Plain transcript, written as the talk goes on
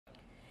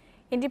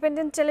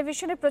Independent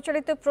টেলিভিশনে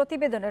প্রচারিত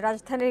প্রতিবেদনে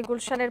রাজধানীর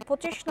গুলশানের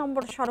 ২৫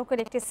 নম্বর সড়কের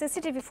একটি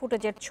সিসিটিভি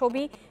ফুটেজের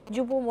ছবি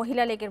যুব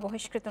মহিলা লীগের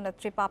বহিষ্কৃত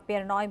নেত্রী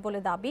পাপিয়ার নয় বলে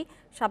দাবি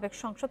সাবেক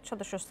সংসদ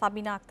সদস্য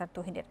সাবিনা আক্তার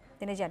তুহিনের।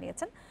 তিনি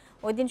জানিয়েছেন,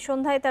 ওই দিন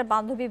সন্ধ্যায় তার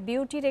বান্ধবী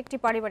বিউটির একটি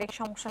পারিবারিক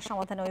সমস্যার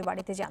সমাধানে ওই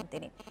বাড়িতে যান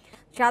তিনি।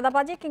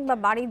 চাঁদাবাজি কিংবা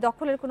বাড়ি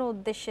দখলের কোনো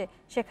উদ্দেশ্যে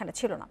সেখানে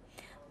ছিল না।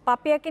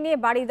 পাপিয়াকে নিয়ে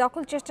বাড়ি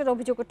দখল চেষ্টার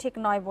অভিযোগও ঠিক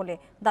নয় বলে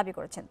দাবি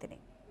করেছেন তিনি।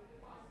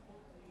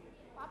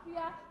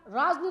 পাপিয়া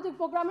রাজনৈতিক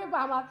প্রোগ্রামে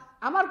বা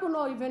আমার কোনো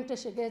ইভেন্টে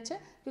সে গিয়েছে,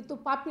 কিন্তু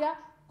পাপিয়া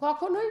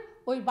কখনোই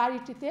ওই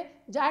বাড়িটিতে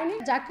যায়নি।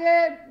 যাকে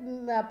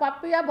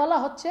পাপিয়া বলা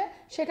হচ্ছে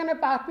সেখানে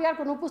পাপিয়ার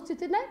কোনো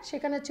উপস্থিতি নেই,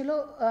 সেখানে ছিল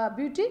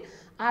বিউটি।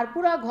 আর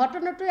পুরো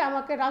ঘটনাটাই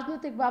আমাকে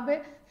রাজনৈতিকভাবে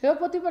হেয়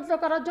প্রতিপন্ন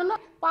করার জন্য।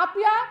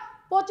 পাপিয়া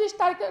 25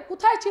 তারিখে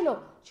কোথায় ছিল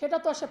সেটা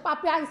তো সে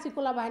পাপিয়া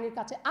আইনশৃঙ্খলা বাহিনীর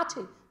কাছে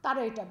আছে,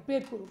 তারা এটা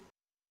বের করুক।